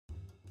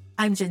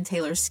I'm Jen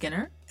Taylor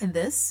Skinner, and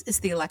this is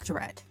The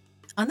Electorate.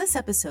 On this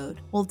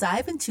episode, we'll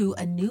dive into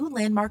a new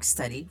landmark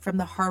study from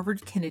the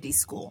Harvard Kennedy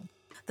School.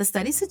 The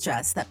study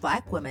suggests that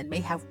Black women may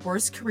have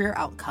worse career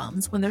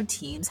outcomes when their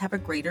teams have a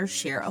greater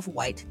share of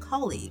white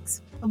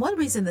colleagues. And one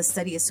reason this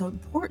study is so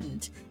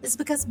important is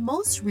because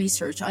most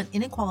research on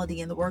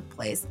inequality in the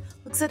workplace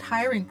looks at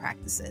hiring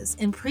practices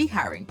and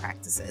pre-hiring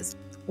practices,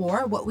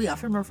 or what we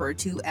often refer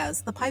to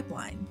as the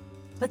pipeline.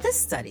 But this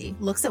study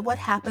looks at what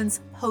happens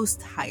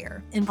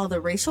post-hire and how the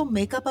racial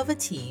makeup of a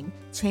team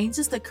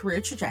changes the career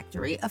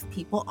trajectory of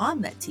people on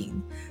that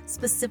team,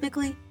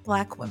 specifically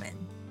Black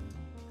women.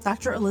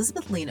 Dr.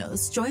 Elizabeth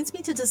Linos joins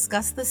me to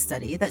discuss this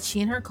study that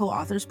she and her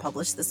co-authors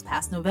published this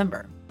past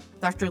November.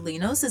 Dr.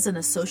 Linos is an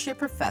associate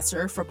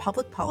professor for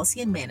public policy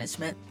and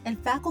management and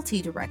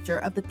faculty director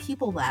of the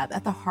People Lab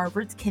at the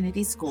Harvard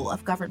Kennedy School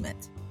of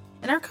Government.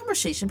 In our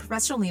conversation,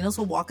 Professor Linos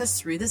will walk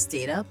us through this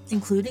data,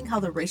 including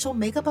how the racial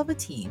makeup of a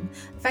team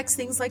affects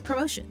things like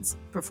promotions,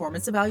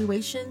 performance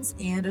evaluations,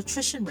 and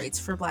attrition rates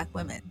for Black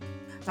women.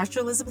 Dr.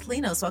 Elizabeth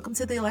Linos, welcome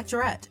to The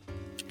Electorate.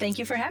 Thank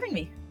you for having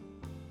me.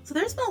 So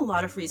there's been a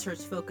lot of research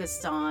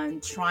focused on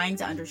trying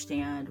to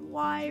understand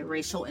why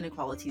racial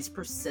inequalities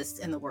persist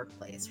in the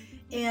workplace.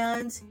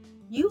 And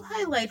you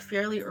highlight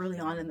fairly early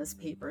on in this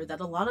paper that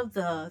a lot of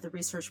the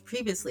research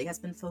previously has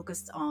been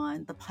focused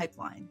on the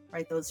pipeline,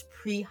 right? Those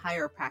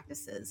pre-hire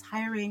practices,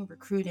 hiring,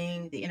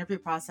 recruiting, the interview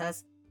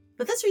process.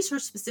 But this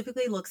research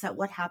specifically looks at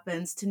what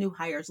happens to new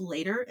hires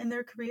later in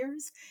their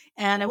careers.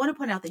 And I want to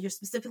point out that you're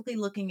specifically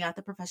looking at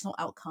the professional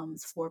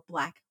outcomes for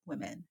Black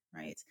women,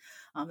 right?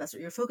 That's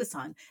what you're focused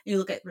on. And you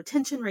look at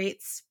retention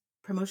rates,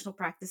 promotional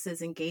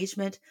practices,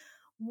 engagement.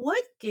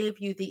 What gave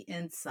you the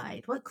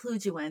insight? What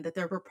clued you in that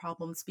there were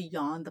problems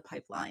beyond the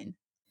pipeline?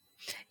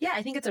 Yeah,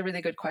 I think it's a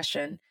really good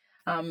question.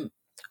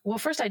 Well,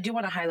 first, I do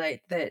want to highlight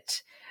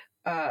that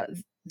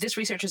this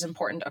research is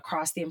important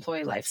across the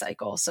employee life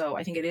cycle. So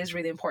I think it is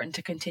really important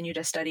to continue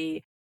to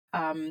study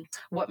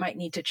what might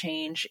need to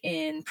change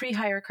in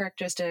pre-hire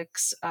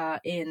characteristics,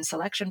 in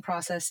selection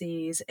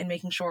processes, and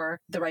making sure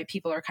the right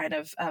people are kind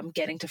of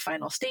getting to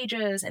final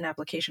stages and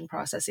application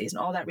processes. And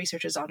all that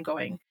research is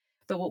ongoing.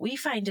 But what we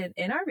find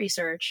in our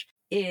research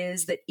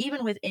is that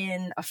even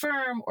within a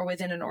firm or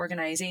within an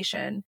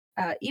organization,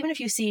 even if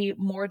you see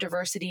more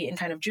diversity in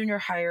kind of junior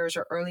hires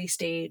or early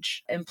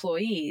stage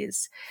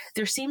employees,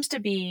 there seems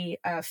to be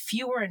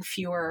fewer and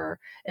fewer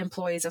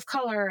employees of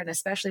color, and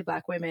especially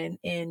Black women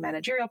in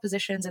managerial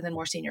positions and then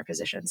more senior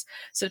positions.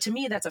 So to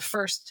me, that's a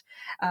first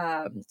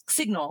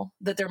signal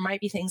that there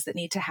might be things that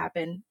need to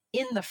happen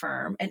in the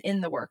firm and in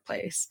the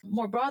workplace.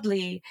 More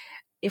broadly,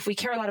 if we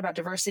care a lot about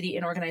diversity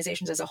in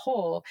organizations as a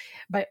whole,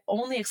 by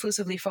only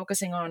exclusively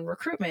focusing on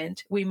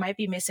recruitment, we might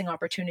be missing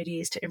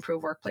opportunities to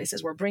improve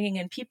workplaces. We're bringing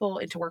in people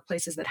into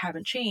workplaces that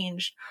haven't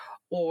changed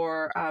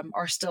or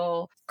are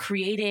still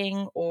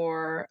creating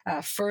or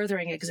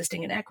furthering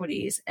existing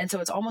inequities. And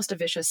so it's almost a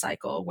vicious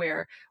cycle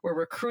where we're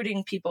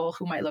recruiting people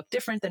who might look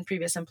different than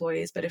previous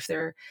employees, but if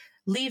they're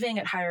leaving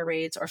at higher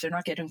rates or if they're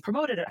not getting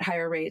promoted at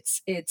higher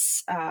rates,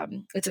 it's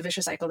a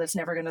vicious cycle that's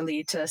never going to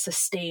lead to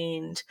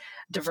sustained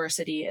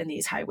diversity in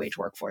these high wage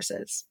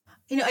workforces.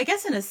 I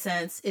guess in a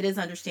sense, it is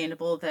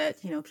understandable that,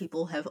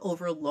 people have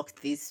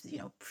overlooked these,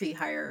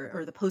 pre-hire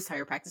or the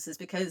post-hire practices,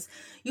 because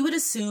you would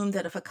assume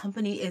that if a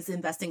company is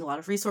investing a lot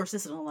of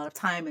resources and a lot of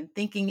time and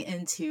thinking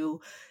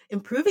into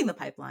improving the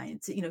pipeline,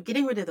 to,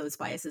 getting rid of those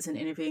biases in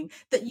interviewing,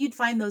 that you'd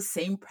find those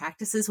same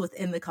practices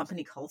within the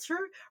company culture,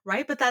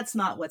 right? But that's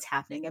not what's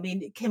happening. I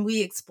mean, can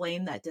we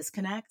explain that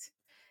disconnect?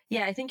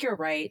 Yeah, I think you're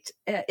right.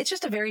 It's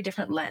just a very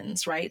different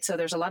lens, right? So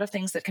there's a lot of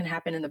things that can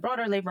happen in the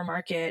broader labor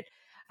market.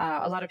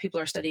 A lot of people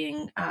are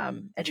studying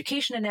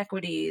education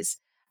inequities.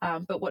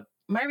 But what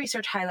my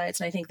research highlights,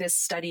 and I think this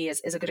study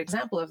is a good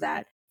example of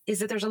that, is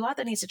that there's a lot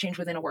that needs to change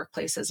within a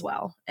workplace as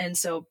well. And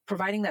so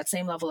providing that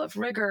same level of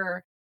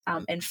rigor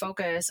and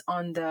focus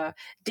on the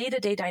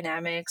day-to-day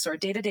dynamics or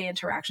day-to-day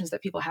interactions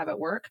that people have at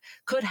work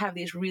could have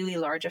these really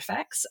large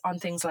effects on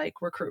things like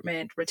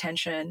recruitment,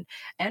 retention,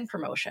 and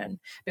promotion.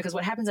 Because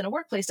what happens in a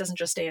workplace doesn't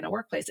just stay in a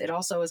workplace. It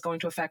also is going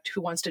to affect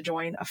who wants to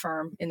join a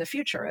firm in the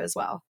future as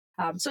well.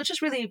 So it's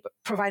just really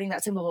providing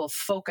that same level of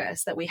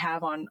focus that we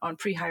have on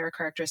pre-hire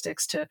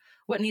characteristics to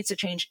what needs to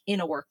change in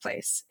a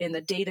workplace, in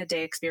the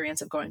day-to-day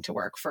experience of going to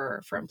work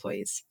for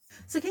employees.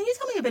 So can you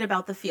tell me a bit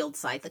about the field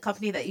site, the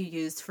company that you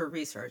used for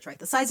research, right?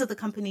 The size of the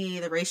company,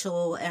 the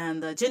racial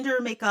and the gender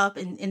makeup,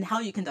 and how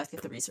you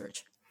conducted the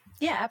research?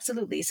 Yeah,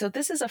 absolutely. So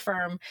this is a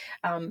firm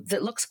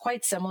that looks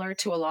quite similar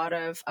to a lot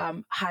of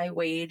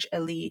high-wage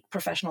elite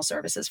professional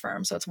services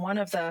firms. So it's one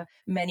of the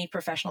many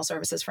professional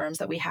services firms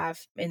that we have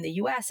in the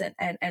U.S.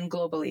 and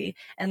globally.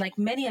 And like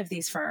many of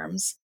these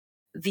firms,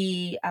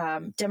 the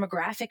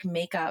demographic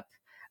makeup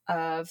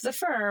of the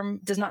firm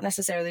does not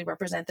necessarily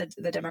represent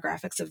the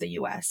demographics of the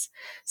U.S.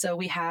 So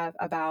we have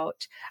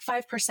about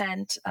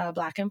 5%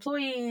 Black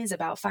employees,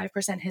 about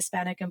 5%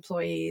 Hispanic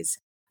employees,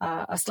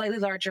 a slightly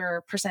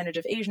larger percentage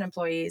of Asian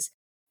employees,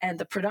 and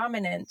the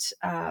predominant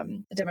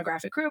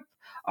demographic group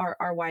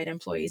are white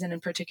employees, and in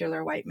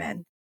particular, white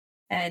men.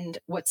 And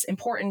what's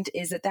important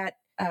is that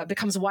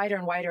becomes wider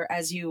and wider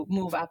as you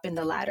move up in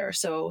the ladder.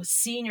 So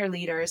senior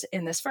leaders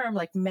in this firm,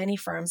 like many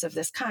firms of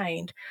this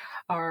kind,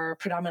 are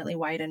predominantly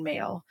white and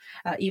male,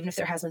 even if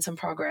there has been some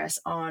progress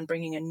on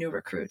bringing in new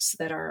recruits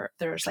that are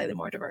slightly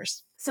more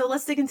diverse. So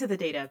let's dig into the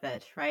data a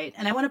bit, right?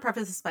 And I want to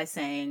preface this by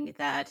saying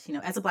that,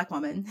 as a Black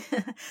woman,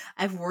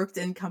 I've worked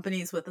in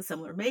companies with a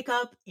similar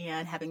makeup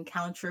and have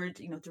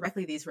encountered,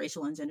 directly these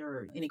racial and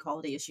gender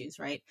inequality issues,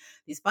 right?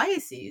 These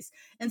biases.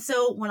 And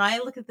so when I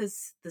look at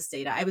this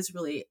data, I was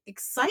really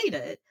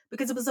excited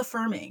because it was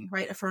affirming,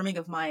 right? Affirming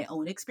of my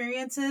own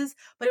experiences,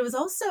 but it was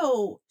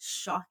also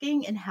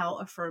shocking in how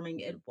affirming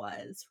it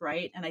was,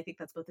 right? And I think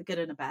that's both a good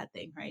and a bad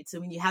thing, right? So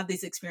when you have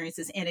these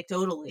experiences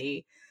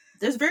anecdotally,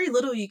 there's very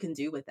little you can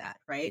do with that,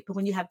 right? But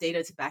when you have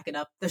data to back it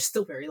up, there's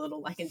still very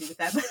little I can do with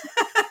that. But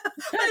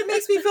it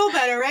makes me feel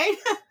better, right?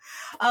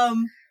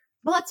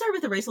 Well, let's start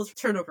with the racial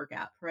turnover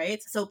gap,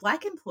 right? So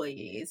Black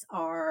employees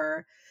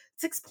are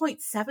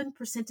 6.7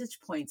 percentage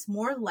points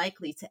more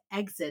likely to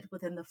exit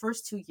within the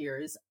first 2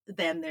 years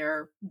than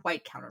their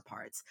white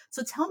counterparts.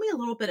 So tell me a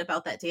little bit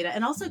about that data.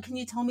 And also, can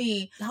you tell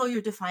me how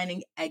you're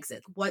defining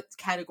exit? What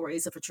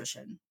categories of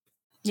attrition?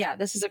 Yeah,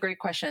 this is a great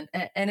question.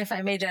 And if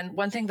I may, Jen,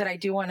 one thing that I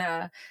do want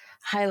to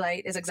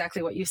highlight is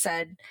exactly what you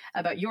said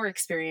about your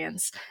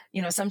experience.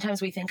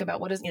 Sometimes we think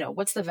about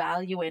what's the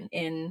value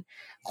in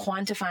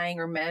quantifying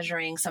or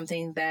measuring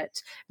something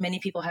that many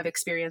people have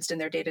experienced in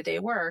their day-to-day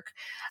work.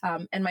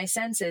 And my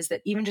sense is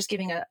that even just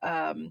giving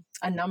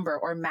a number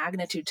or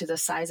magnitude to the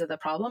size of the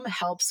problem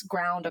helps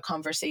ground a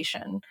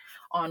conversation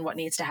on what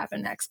needs to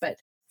happen next. But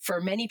for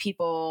many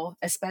people,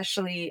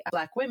 especially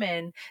Black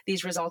women,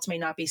 these results may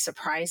not be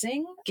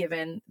surprising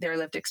given their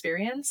lived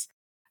experience.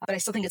 But I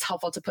still think it's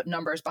helpful to put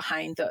numbers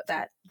behind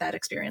that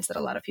experience that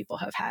a lot of people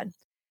have had.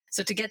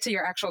 So to get to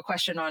your actual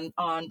question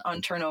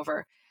on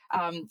turnover,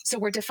 so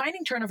we're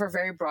defining turnover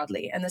very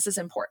broadly, and this is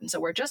important.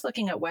 So we're just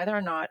looking at whether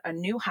or not a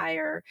new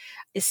hire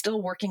is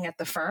still working at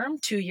the firm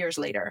 2 years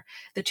later.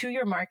 The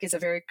 2-year mark is a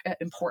very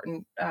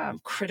important,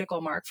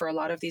 critical mark for a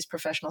lot of these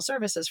professional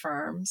services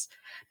firms,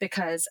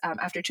 because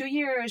after 2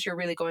 years, you're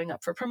really going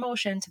up for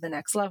promotion to the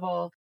next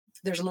level.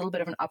 There's a little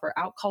bit of an up or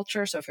out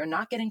culture. So if you're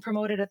not getting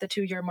promoted at the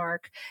 2-year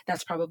mark,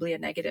 that's probably a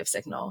negative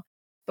signal.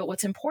 But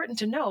what's important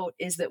to note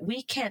is that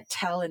we can't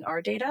tell in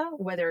our data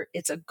whether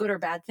it's a good or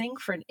bad thing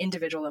for an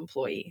individual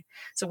employee.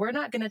 So we're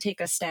not going to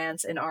take a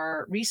stance in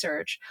our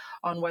research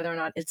on whether or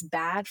not it's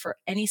bad for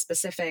any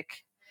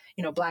specific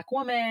Black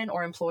woman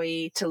or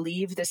employee to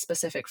leave this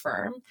specific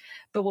firm.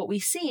 But what we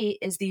see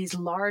is these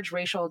large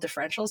racial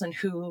differentials in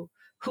who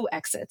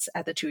exits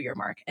at the 2-year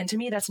mark. And to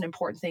me, that's an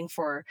important thing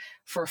for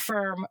a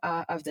firm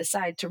of this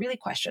side to really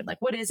question,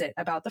 what is it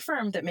about the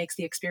firm that makes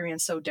the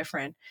experience so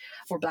different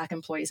for Black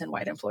employees and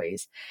white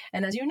employees?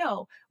 And as you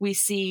know, we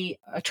see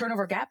a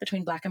turnover gap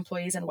between Black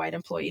employees and white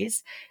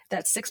employees.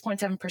 That's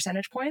 6.7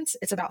 percentage points.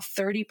 It's about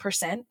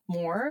 30%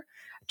 more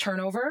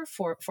turnover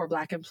for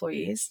Black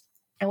employees.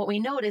 And what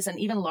we note is an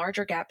even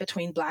larger gap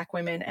between Black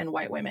women and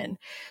white women.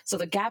 So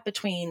the gap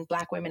between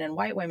Black women and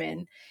white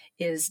women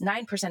is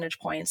 9 percentage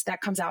points.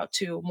 That comes out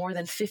to more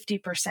than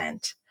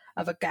 50%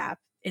 of a gap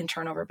in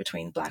turnover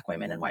between Black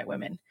women and white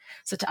women.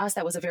 So to us,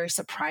 that was a very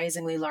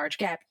surprisingly large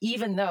gap,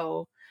 even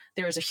though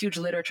there is a huge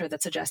literature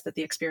that suggests that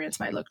the experience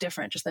might look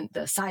different. Just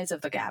the size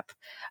of the gap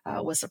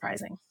was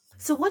surprising.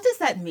 So what does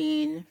that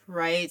mean,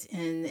 right,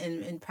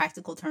 in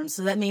practical terms?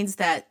 So that means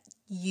that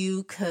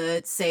you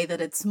could say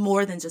that it's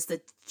more than just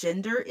a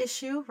gender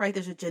issue, right?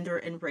 There's a gender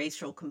and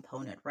racial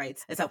component, right?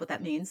 Is that what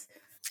that means?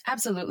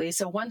 Absolutely.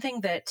 So one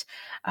thing that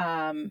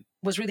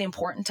was really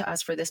important to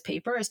us for this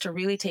paper is to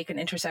really take an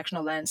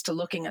intersectional lens to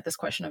looking at this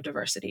question of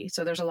diversity.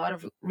 So there's a lot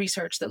of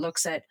research that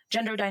looks at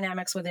gender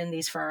dynamics within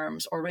these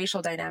firms or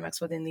racial dynamics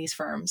within these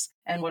firms.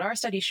 And what our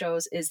study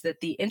shows is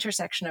that the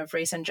intersection of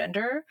race and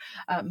gender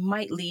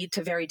might lead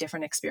to very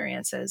different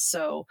experiences.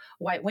 So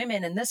white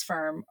women in this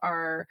firm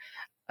are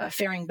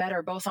faring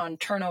better both on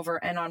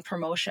turnover and on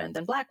promotion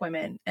than Black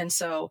women. And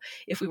so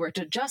if we were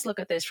to just look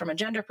at this from a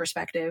gender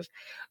perspective,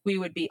 we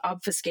would be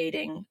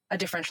obfuscating a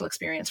differential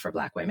experience for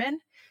Black women.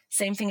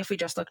 Same thing if we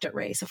just looked at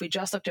race. If we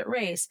just looked at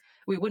race,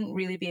 we wouldn't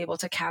really be able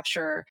to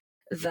capture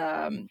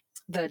the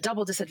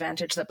double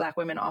disadvantage that Black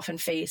women often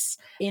face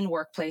in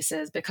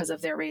workplaces because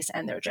of their race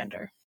and their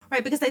gender.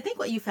 Right, because I think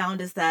what you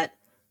found is that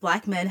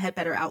Black men had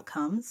better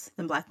outcomes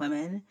than Black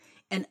women,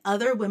 and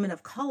other women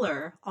of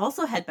color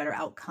also had better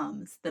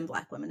outcomes than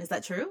Black women. Is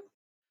that true?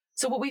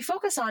 So what we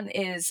focus on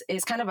is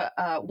kind of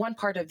a one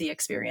part of the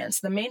experience.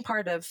 The main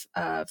part of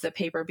the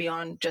paper,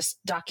 beyond just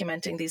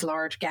documenting these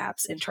large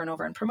gaps in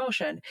turnover and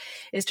promotion,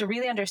 is to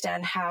really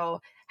understand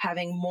how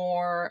having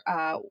more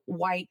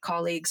white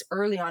colleagues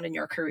early on in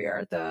your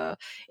career,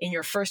 in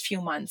your first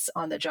few months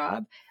on the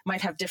job,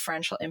 might have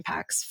differential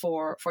impacts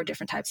for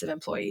different types of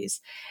employees.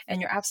 And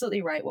you're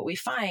absolutely right. What we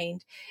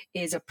find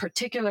is a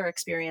particular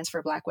experience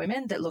for Black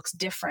women that looks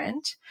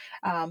different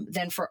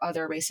than for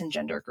other race and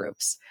gender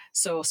groups.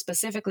 So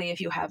specifically,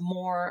 if you have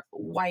more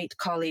white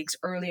colleagues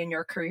early in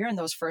your career in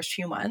those first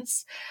few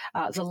months,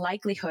 the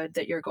likelihood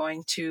that you're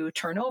going to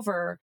turn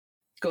over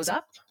goes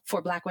up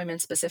for Black women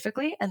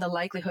specifically, and the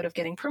likelihood of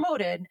getting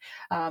promoted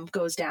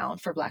goes down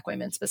for Black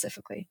women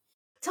specifically.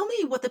 Tell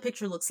me what the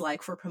picture looks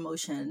like for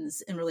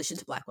promotions in relation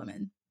to Black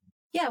women.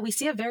 Yeah, we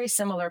see a very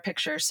similar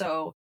picture.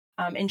 So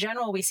in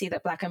general, we see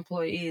that Black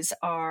employees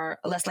are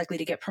less likely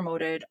to get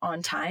promoted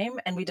on time,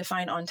 and we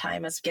define on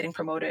time as getting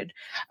promoted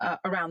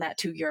around that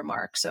 2-year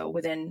mark. So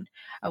within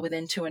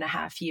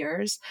 2.5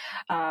 years,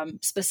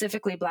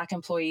 specifically, Black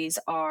employees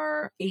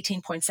are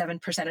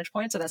 18.7 percentage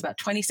points. So that's about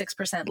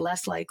 26%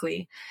 less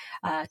likely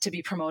to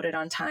be promoted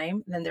on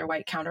time than their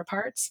white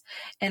counterparts.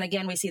 And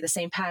again, we see the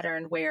same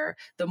pattern where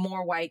the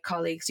more white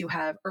colleagues you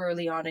have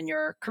early on in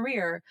your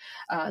career,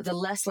 the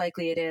less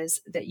likely it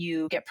is that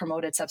you get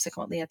promoted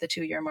subsequently at the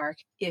 2-year mark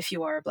if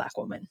you are a Black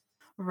woman.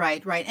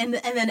 Right. And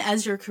then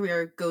as your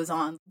career goes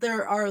on,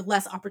 there are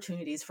less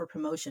opportunities for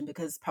promotion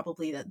because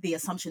probably the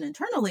assumption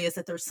internally is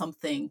that there's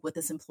something with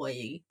this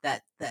employee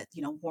that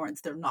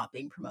warrants their not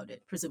being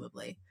promoted,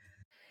 presumably.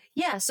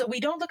 Yeah, so we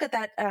don't look at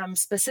that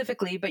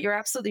specifically, but you're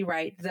absolutely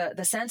right.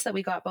 The sense that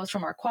we got both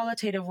from our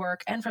qualitative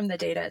work and from the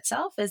data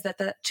itself is that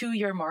the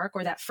 2-year mark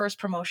or that first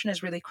promotion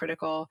is really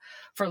critical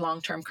for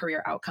long-term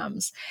career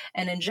outcomes.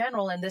 And in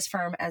general, in this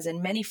firm, as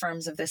in many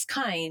firms of this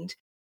kind,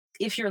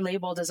 if you're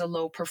labeled as a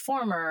low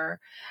performer,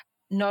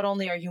 not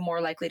only are you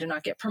more likely to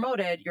not get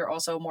promoted, you're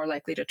also more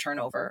likely to turn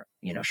over,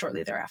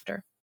 shortly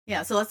thereafter.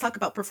 Yeah. So let's talk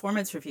about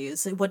performance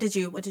reviews. So what did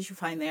you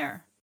find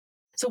there?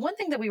 So one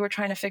thing that we were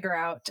trying to figure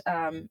out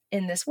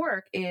in this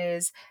work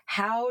is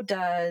how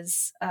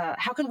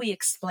can we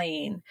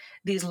explain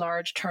these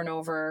large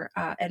turnover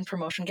and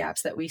promotion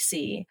gaps that we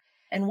see?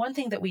 And one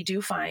thing that we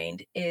do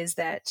find is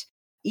that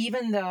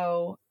even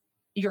though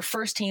your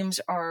first teams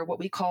are what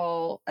we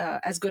call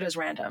as good as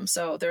random.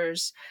 So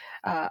there's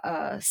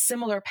a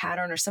similar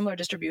pattern or similar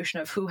distribution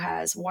of who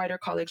has whiter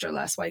colleagues or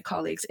less white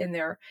colleagues in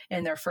their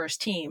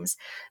first teams.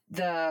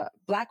 The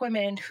Black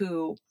women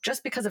who,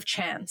 just because of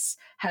chance,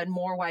 had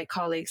more white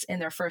colleagues in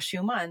their first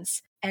few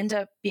months end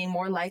up being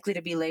more likely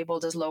to be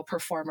labeled as low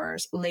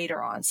performers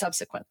later on,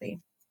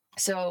 subsequently.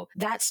 So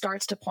that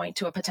starts to point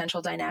to a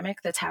potential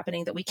dynamic that's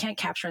happening that we can't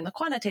capture in the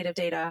quantitative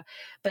data,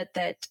 but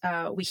that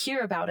we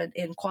hear about it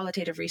in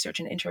qualitative research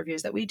and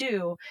interviews that we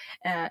do,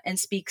 and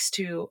speaks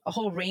to a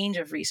whole range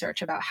of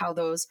research about how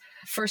those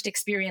first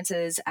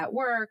experiences at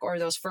work or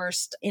those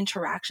first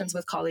interactions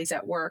with colleagues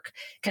at work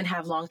can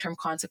have long-term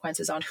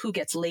consequences on who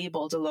gets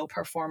labeled a low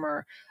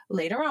performer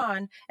later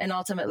on, and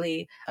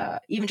ultimately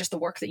even just the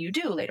work that you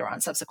do later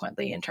on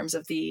subsequently in terms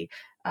of the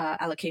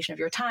allocation of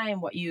your time,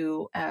 what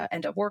you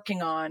end up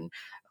working on,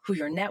 who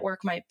your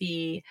network might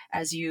be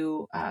as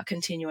you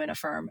continue in a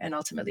firm and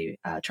ultimately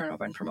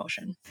turnover and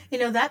promotion.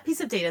 That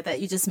piece of data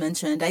that you just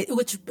mentioned,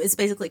 which is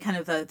basically kind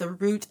of the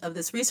root of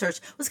this research,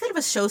 was kind of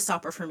a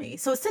showstopper for me.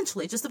 So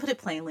essentially, just to put it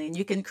plainly, and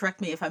you can correct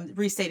me if I'm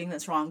restating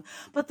this wrong,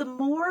 but the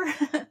more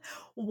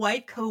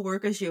white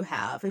coworkers you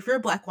have, if you're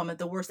a Black woman,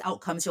 the worse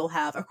outcomes you'll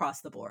have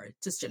across the board,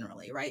 just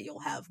generally, right?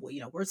 You'll have,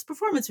 worse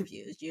performance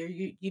reviews.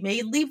 You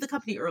may leave the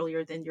company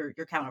earlier than your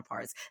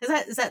counterparts.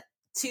 Is that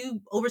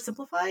too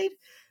oversimplified?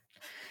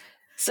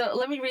 So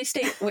let me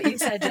restate what you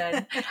said,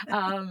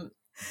 Jen.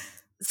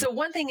 So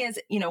one thing is,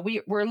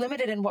 we're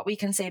limited in what we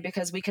can say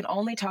because we can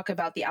only talk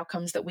about the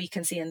outcomes that we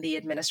can see in the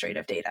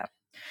administrative data.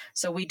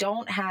 So we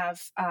don't have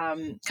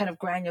kind of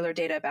granular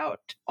data about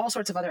all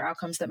sorts of other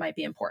outcomes that might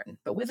be important.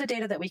 But with the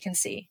data that we can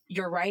see,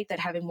 you're right that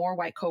having more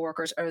white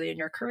coworkers early in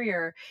your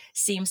career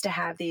seems to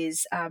have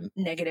these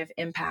negative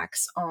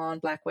impacts on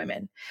Black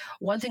women.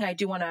 One thing I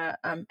do want to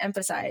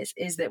emphasize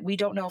is that we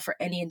don't know for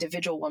any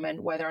individual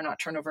woman whether or not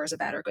turnover is a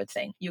bad or good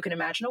thing. You can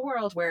imagine a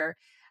world where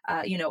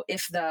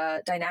if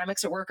the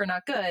dynamics at work are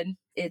not good,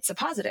 it's a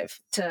positive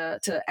to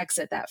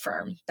exit that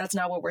firm. That's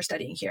not what we're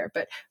studying here.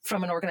 But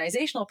from an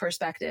organizational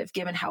perspective,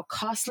 given how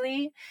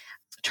costly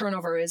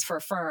turnover is for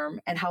a firm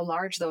and how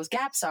large those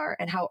gaps are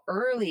and how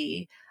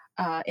early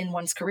in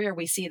one's career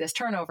we see this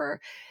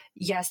turnover,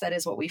 yes, that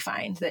is what we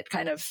find, that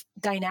kind of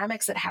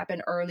dynamics that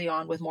happen early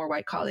on with more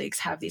white colleagues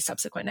have these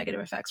subsequent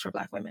negative effects for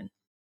Black women.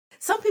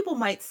 Some people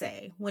might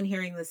say when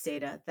hearing this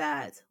data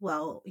that,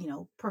 well,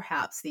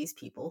 perhaps these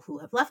people who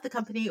have left the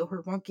company or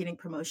who weren't getting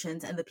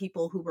promotions and the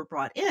people who were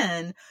brought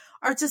in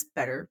are just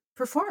better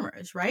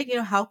performers, right?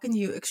 How can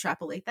you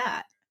extrapolate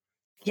that?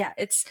 Yeah,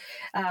 it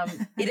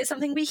is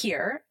something we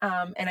hear.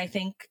 And I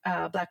think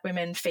Black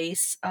women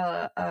face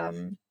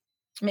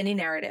many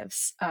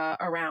narratives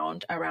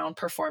around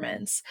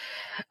performance.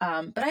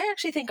 But I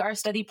actually think our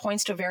study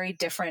points to a very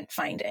different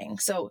finding.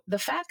 So the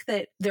fact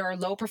that there are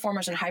low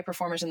performers and high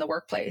performers in the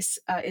workplace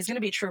is going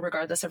to be true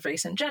regardless of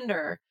race and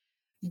gender.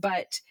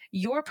 But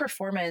your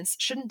performance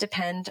shouldn't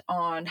depend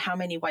on how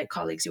many white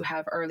colleagues you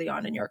have early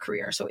on in your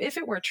career. So if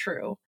it were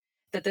true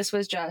that this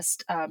was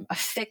just a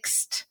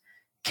fixed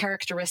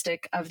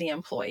characteristic of the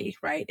employee,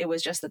 right? It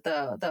was just that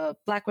the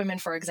Black women,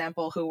 for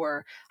example, who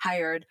were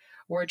hired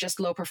were just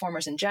low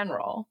performers in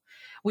general,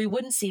 we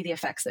wouldn't see the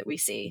effects that we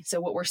see.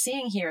 So what we're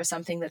seeing here is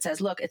something that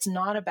says, look, it's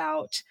not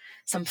about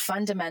some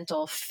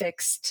fundamental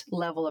fixed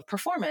level of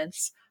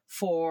performance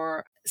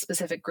for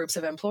specific groups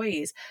of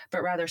employees,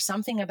 but rather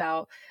something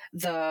about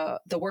the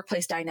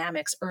workplace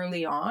dynamics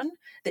early on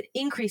that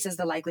increases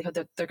the likelihood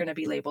that they're going to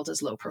be labeled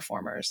as low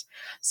performers.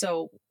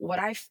 So what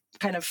I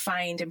kind of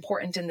find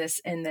important in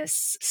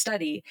this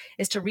study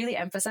is to really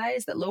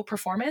emphasize that low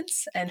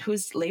performance and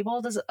who's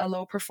labeled as a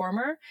low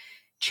performer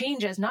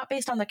changes not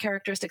based on the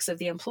characteristics of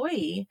the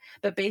employee,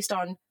 but based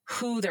on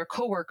who their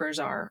coworkers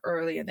are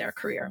early in their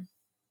career.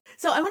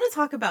 So I want to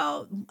talk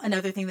about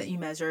another thing that you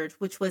measured,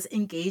 which was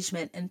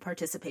engagement and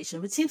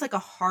participation, which seems like a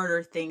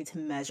harder thing to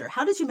measure.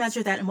 How did you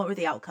measure that, and what were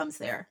the outcomes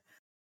there?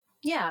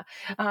 Yeah,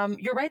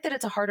 you're right that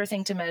it's a harder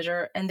thing to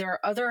measure. And there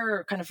are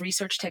other kind of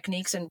research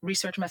techniques and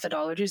research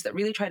methodologies that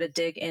really try to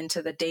dig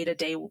into the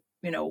day-to-day,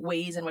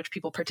 ways in which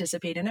people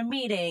participate in a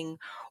meeting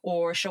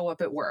or show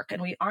up at work.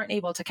 And we aren't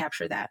able to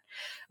capture that.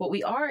 What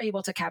we are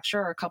able to capture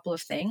are a couple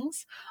of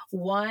things.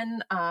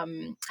 One,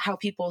 how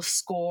people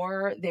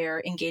score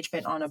their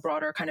engagement on a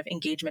broader kind of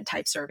engagement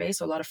type survey.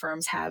 So a lot of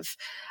firms have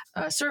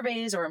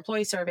surveys or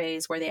employee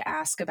surveys where they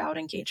ask about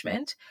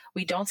engagement.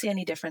 We don't see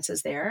any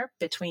differences there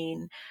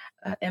between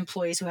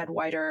employees who had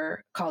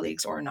whiter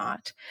colleagues or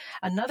not.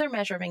 Another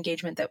measure of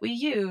engagement that we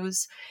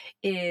use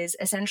is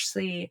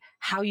essentially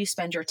how you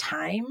spend your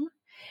time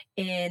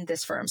in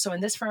this firm. So in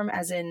this firm,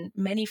 as in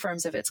many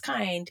firms of its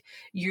kind,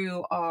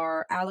 you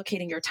are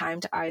allocating your time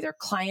to either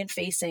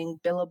client-facing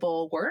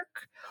billable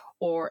work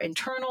or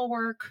internal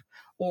work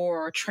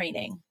or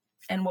training.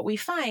 And what we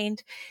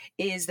find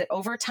is that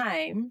over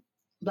time,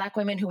 Black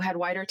women who had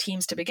wider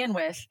teams to begin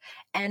with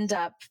end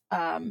up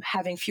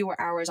having fewer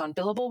hours on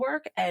billable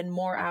work and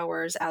more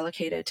hours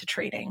allocated to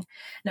training.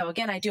 Now,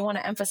 again, I do want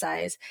to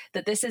emphasize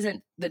that this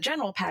isn't the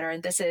general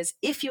pattern. This is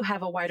if you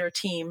have a wider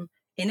team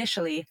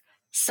initially,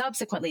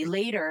 subsequently,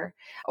 later,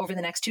 over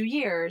the next 2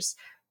 years,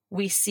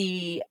 we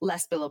see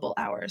less billable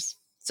hours.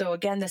 So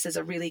again, this is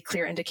a really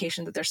clear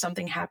indication that there's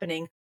something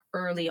happening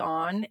early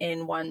on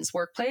in one's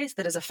workplace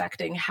that is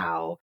affecting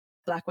how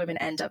Black women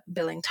end up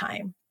billing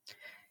time.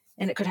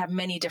 And it could have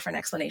many different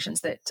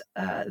explanations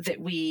that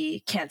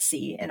we can't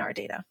see in our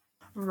data.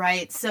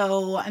 Right.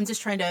 So I'm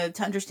just trying to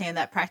understand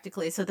that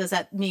practically. So does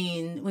that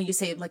mean when you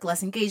say like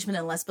less engagement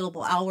and less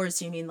billable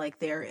hours, you mean like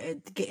they're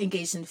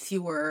engaged in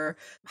fewer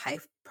high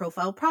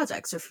profile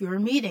projects or fewer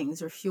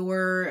meetings or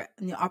fewer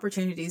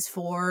opportunities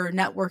for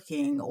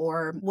networking,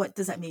 or what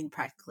does that mean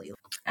practically?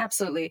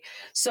 Absolutely.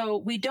 So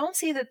we don't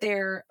see that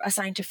they're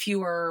assigned to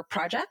fewer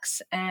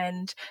projects,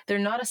 and they're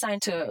not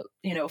assigned to,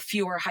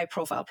 fewer high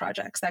profile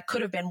projects. That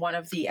could have been one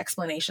of the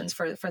explanations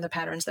for the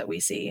patterns that we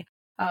see.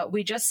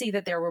 We just see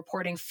that they're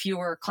reporting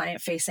fewer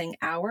client-facing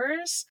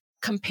hours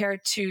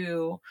compared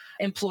to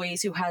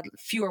employees who had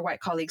fewer white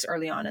colleagues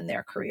early on in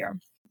their career.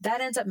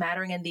 That ends up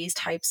mattering in these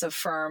types of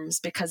firms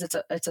because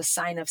it's a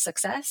sign of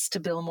success to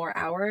bill more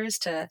hours,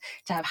 to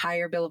have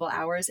higher billable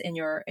hours in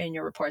your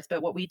reports.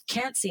 But what we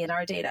can't see in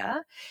our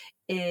data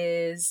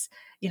is,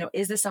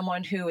 is this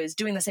someone who is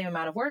doing the same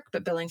amount of work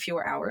but billing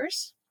fewer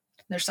hours?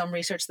 There's some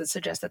research that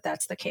suggests that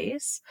that's the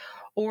case.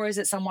 Or is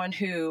it someone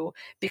who,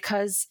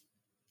 because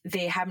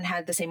they haven't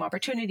had the same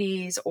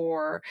opportunities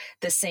or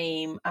the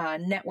same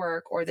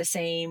network or the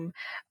same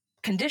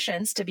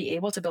conditions to be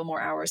able to bill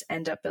more hours,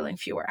 end up billing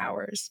fewer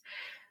hours?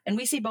 And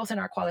we see both in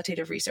our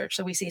qualitative research.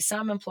 So we see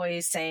some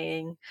employees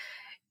saying,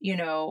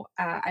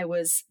 I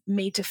was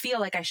made to feel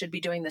like I should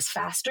be doing this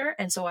faster.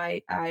 And so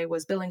I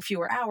was billing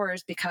fewer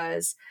hours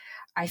because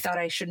I thought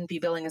I shouldn't be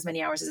billing as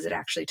many hours as it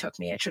actually took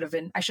me. I should have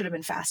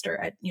been faster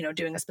at,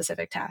 doing a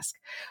specific task.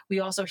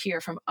 We also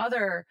hear from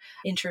other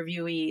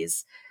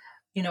interviewees,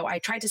 I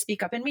tried to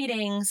speak up in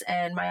meetings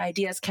and my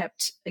ideas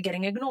kept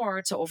getting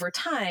ignored. So over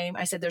time,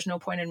 I said, there's no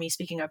point in me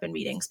speaking up in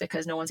meetings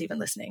because no one's even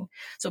listening.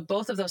 So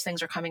both of those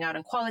things are coming out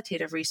in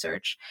qualitative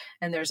research.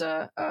 And there's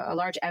a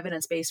large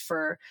evidence base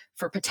for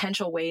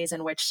potential ways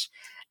in which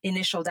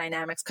initial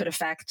dynamics could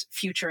affect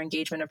future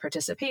engagement and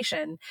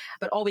participation.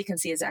 But all we can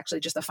see is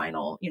actually just the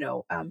final,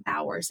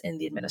 hours in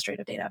the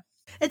administrative data.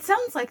 It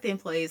sounds like the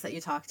employees that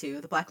you talked to,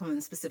 the Black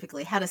women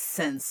specifically, had a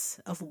sense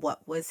of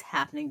what was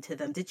happening to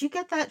them. Did you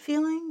get that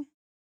feeling?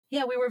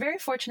 Yeah, we were very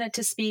fortunate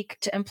to speak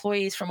to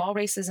employees from all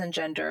races and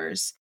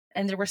genders.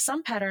 And there were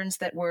some patterns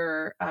that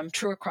were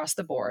true across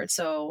the board.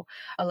 So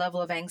a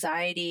level of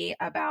anxiety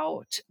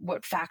about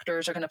what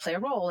factors are going to play a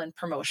role in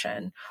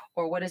promotion,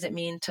 or what does it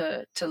mean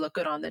to look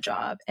good on the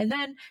job. And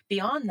then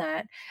beyond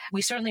that,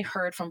 we certainly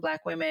heard from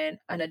Black women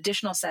an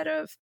additional set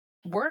of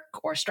work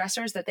or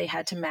stressors that they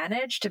had to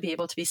manage to be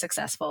able to be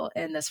successful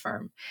in this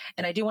firm.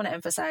 And I do want to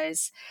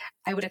emphasize,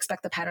 I would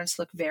expect the patterns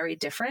to look very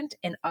different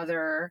in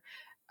other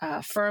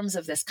firms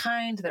of this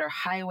kind that are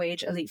high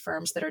wage elite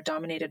firms that are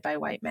dominated by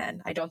white men.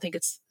 I don't think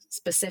it's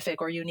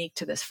specific or unique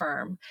to this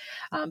firm.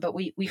 But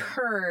we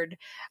heard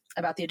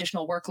about the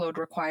additional workload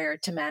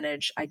required to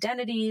manage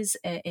identities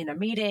in a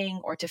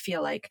meeting, or to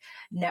feel like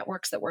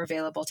networks that were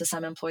available to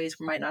some employees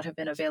might not have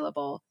been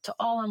available to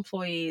all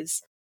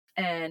employees,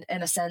 and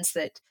in a sense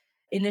that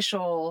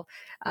initial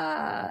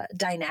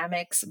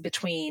dynamics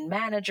between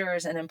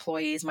managers and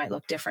employees might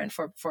look different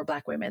for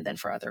Black women than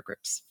for other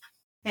groups.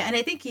 And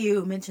I think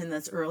you mentioned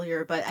this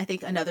earlier, but I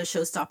think another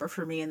showstopper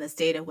for me in this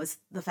data was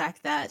the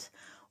fact that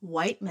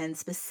white men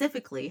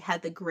specifically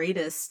had the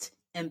greatest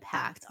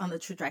impact on the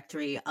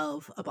trajectory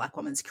of a Black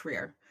woman's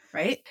career,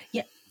 right?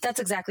 Yeah, that's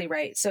exactly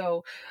right.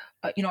 So,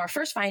 our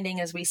first finding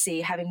is we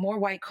see having more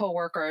white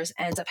coworkers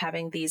ends up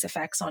having these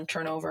effects on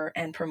turnover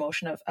and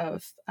promotion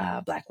of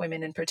Black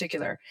women in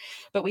particular.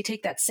 But we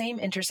take that same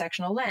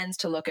intersectional lens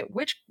to look at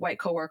which white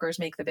coworkers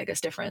make the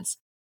biggest difference.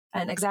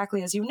 And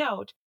exactly as you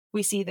note,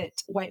 we see that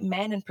white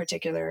men in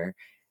particular,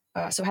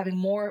 so having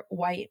more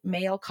white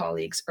male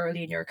colleagues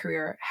early in your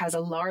career has a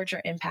larger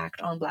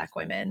impact on Black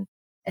women,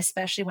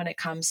 especially when it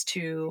comes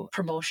to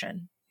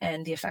promotion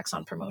and the effects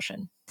on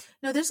promotion.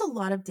 No, there's a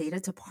lot of data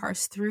to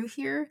parse through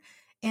here.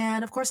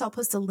 And of course, I'll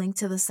post a link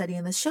to the study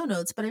in the show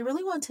notes, but I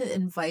really want to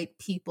invite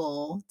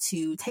people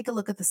to take a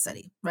look at the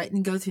study, right,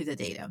 and go through the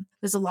data.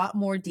 There's a lot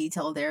more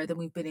detail there than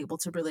we've been able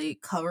to really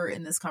cover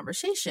in this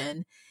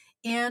conversation.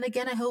 And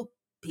again, I hope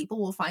people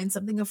will find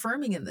something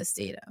affirming in this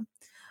data.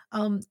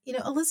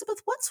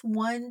 Elizabeth, what's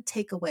one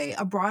takeaway,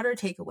 a broader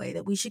takeaway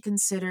that we should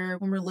consider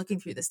when we're looking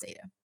through this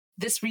data?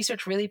 This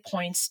research really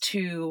points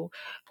to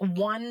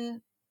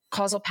one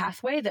causal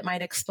pathway that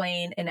might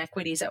explain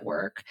inequities at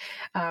work.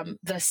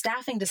 The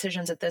staffing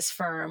decisions at this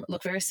firm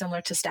look very similar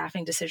to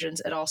staffing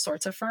decisions at all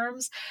sorts of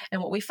firms.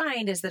 And what we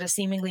find is that a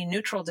seemingly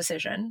neutral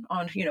decision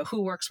on,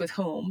 who works with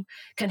whom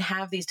can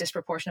have these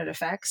disproportionate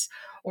effects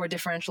or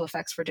differential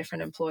effects for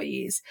different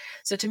employees.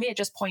 So to me, it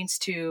just points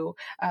to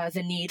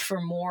the need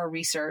for more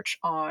research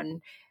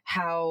on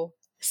how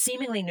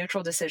seemingly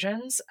neutral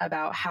decisions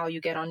about how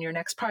you get on your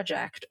next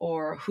project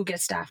or who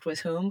gets staffed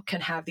with whom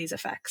can have these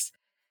effects.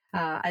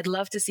 I'd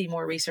love to see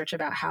more research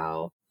about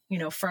how,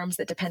 firms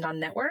that depend on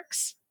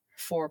networks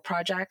for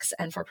projects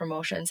and for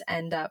promotions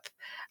end up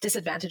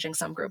disadvantaging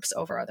some groups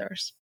over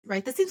others.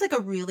 Right. This seems like a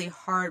really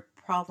hard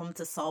problem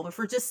to solve if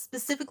we're just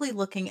specifically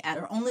looking at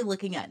or only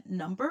looking at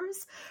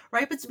numbers,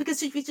 right? But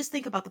because if you just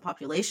think about the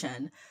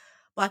population,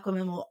 Black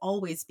women will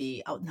always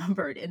be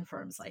outnumbered in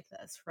firms like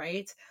this,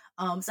 right?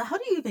 So how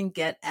do you even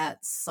get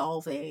at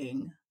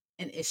solving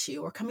an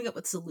issue or coming up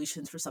with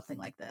solutions for something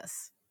like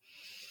this?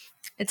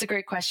 It's a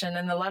great question.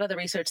 And a lot of the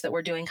research that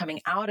we're doing coming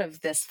out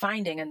of this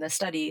finding and this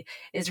study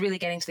is really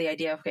getting to the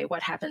idea of, okay,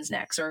 what happens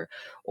next?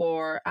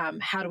 Or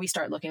how do we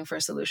start looking for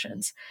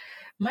solutions?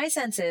 My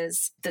sense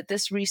is that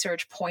this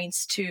research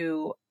points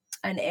to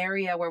an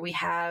area where we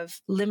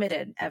have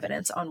limited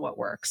evidence on what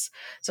works.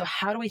 So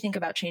how do we think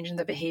about changing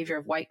the behavior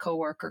of white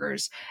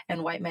coworkers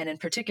and white men in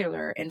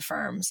particular in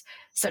firms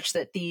such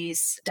that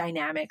these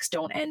dynamics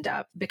don't end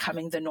up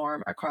becoming the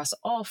norm across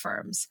all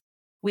firms?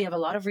 We have a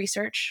lot of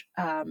research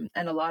and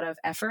a lot of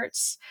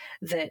efforts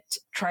that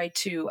try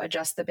to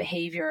adjust the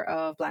behavior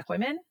of Black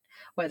women,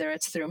 whether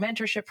it's through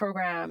mentorship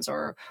programs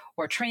or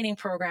training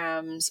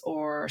programs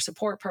or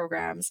support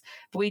programs.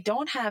 But we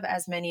don't have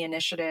as many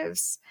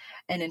initiatives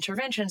and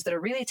interventions that are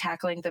really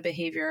tackling the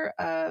behavior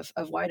of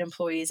white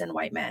employees and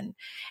white men.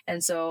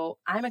 And so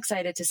I'm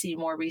excited to see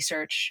more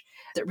research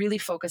that really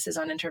focuses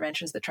on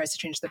interventions that tries to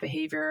change the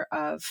behavior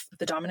of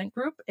the dominant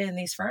group in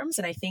these firms.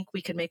 And I think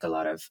we could make a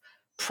lot of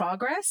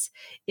progress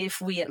if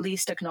we at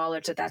least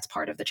acknowledge that that's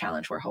part of the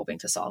challenge we're hoping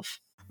to solve.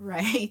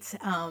 Right.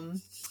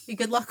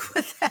 Good luck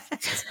with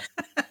that.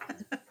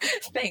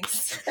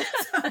 Thanks.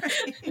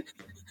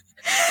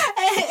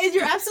 And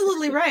you're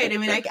absolutely right. I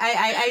mean,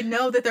 I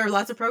know that there are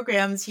lots of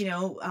programs,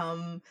 for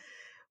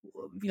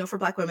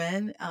Black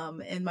women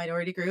and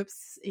minority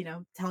groups,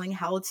 telling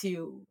how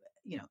to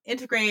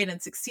integrate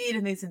and succeed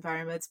in these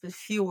environments, but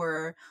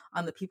fewer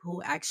on the people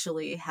who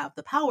actually have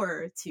the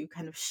power to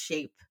kind of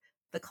shape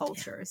the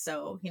culture. Yeah.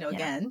 So,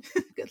 again,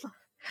 good luck.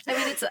 I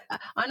mean, it's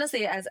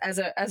honestly,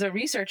 as a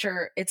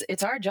researcher,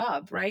 it's our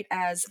job, right?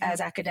 As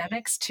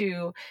academics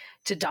to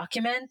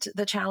document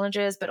the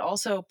challenges, but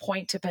also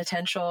point to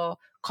potential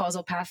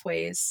causal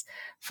pathways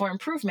for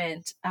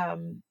improvement.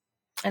 And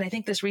I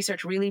think this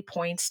research really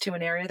points to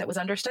an area that was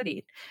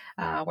understudied.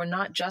 We're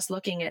not just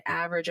looking at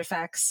average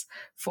effects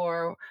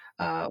for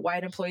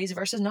white employees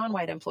versus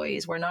non-white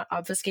employees. We're not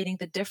obfuscating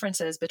the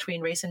differences between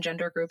race and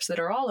gender groups that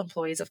are all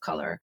employees of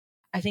color.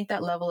 I think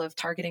that level of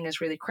targeting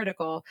is really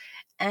critical,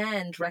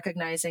 and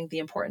recognizing the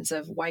importance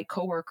of white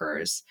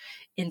coworkers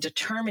in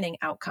determining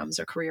outcomes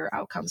or career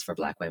outcomes for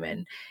Black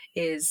women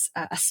is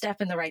a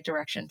step in the right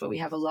direction, but we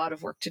have a lot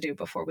of work to do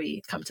before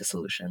we come to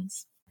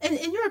solutions. And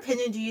in your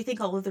opinion, do you think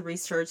all of the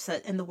research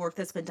and the work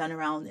that's been done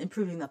around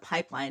improving the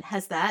pipeline,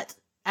 has that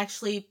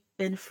actually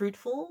been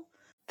fruitful?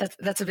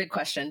 That's a big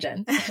question,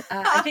 Jen.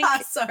 I think.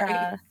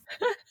 Sorry.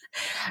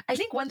 I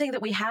think one thing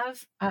that we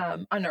have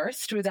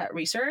unearthed through that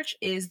research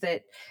is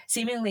that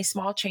seemingly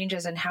small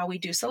changes in how we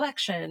do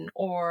selection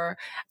or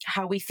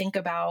how we think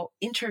about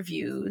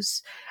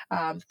interviews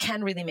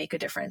can really make a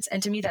difference.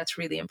 And to me, that's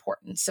really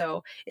important.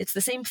 So it's the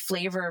same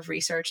flavor of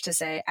research to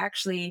say,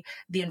 actually,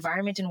 the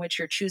environment in which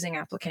you're choosing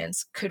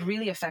applicants could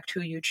really affect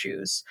who you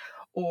choose,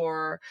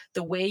 or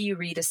the way you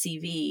read a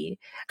CV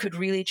could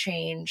really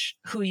change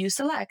who you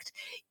select.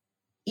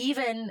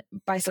 even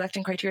by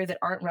selecting criteria that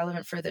aren't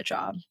relevant for the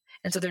job.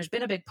 And so there's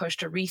been a big push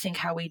to rethink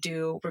how we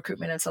do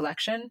recruitment and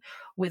selection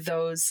with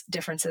those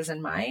differences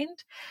in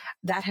mind.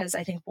 That has,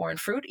 I think, borne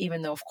fruit,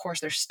 even though, of course,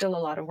 there's still a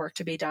lot of work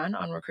to be done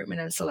on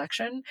recruitment and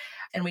selection.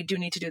 And we do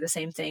need to do the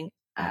same thing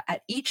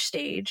at each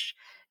stage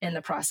in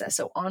the process.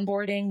 So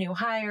onboarding new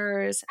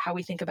hires, how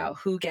we think about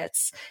who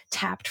gets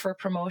tapped for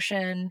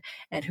promotion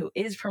and who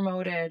is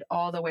promoted,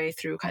 all the way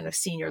through kind of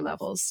senior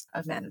levels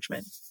of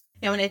management.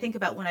 Yeah, when I think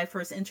about when I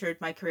first entered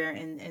my career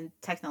in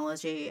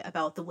technology,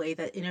 about the way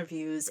that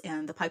interviews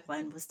and the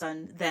pipeline was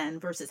done then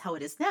versus how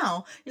it is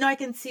now, I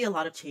can see a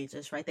lot of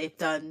changes, right? They've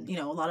done,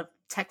 a lot of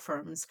tech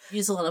firms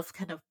use a lot of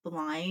kind of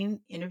blind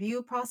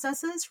interview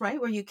processes, right?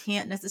 Where you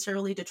can't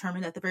necessarily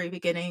determine at the very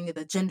beginning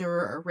the gender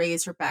or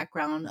race or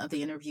background of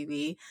the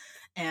interviewee.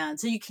 And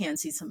so you can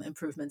see some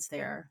improvements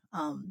there.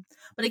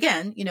 But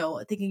again,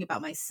 thinking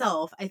about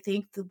myself, I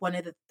think one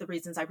of the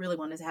reasons I really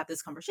wanted to have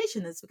this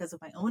conversation is because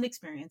of my own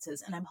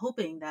experiences. And I'm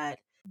hoping that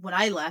when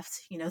I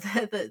left,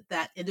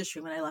 that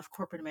industry, when I left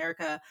corporate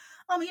America,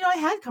 I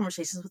had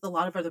conversations with a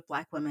lot of other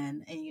Black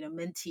women and,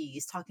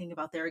 mentees talking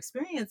about their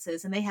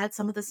experiences, and they had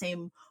some of the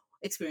same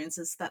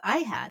experiences that I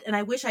had. And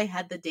I wish I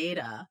had the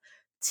data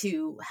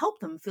to help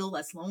them feel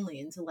less lonely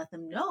and to let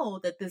them know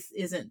that this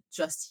isn't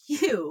just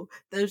you.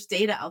 There's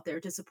data out there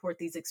to support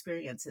these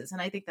experiences.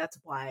 And I think that's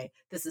why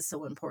this is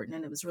so important.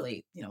 And it was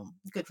really,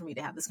 good for me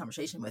to have this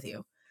conversation with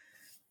you.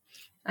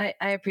 I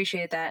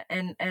appreciate that.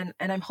 And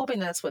I'm hoping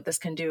that's what this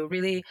can do,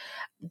 really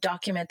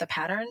document the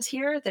patterns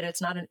here, that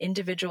it's not an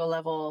individual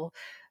level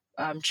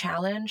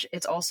challenge.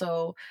 It's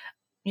also,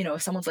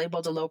 if someone's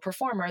labeled a low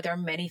performer, there are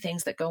many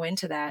things that go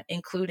into that,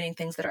 including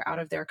things that are out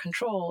of their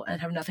control and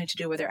have nothing to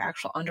do with their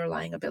actual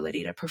underlying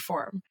ability to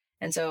perform.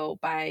 And so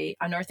by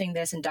unearthing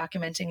this and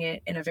documenting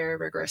it in a very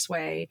rigorous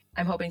way,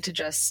 I'm hoping to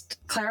just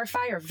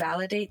clarify or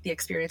validate the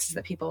experiences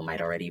that people might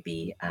already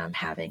be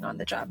having on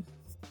the job.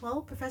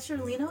 Well, Professor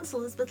Linos,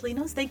 Elizabeth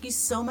Linos, thank you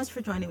so much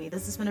for joining me.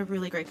 This has been a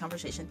really great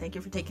conversation. Thank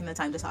you for taking the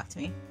time to talk to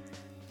me.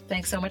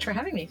 Thanks so much for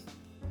having me.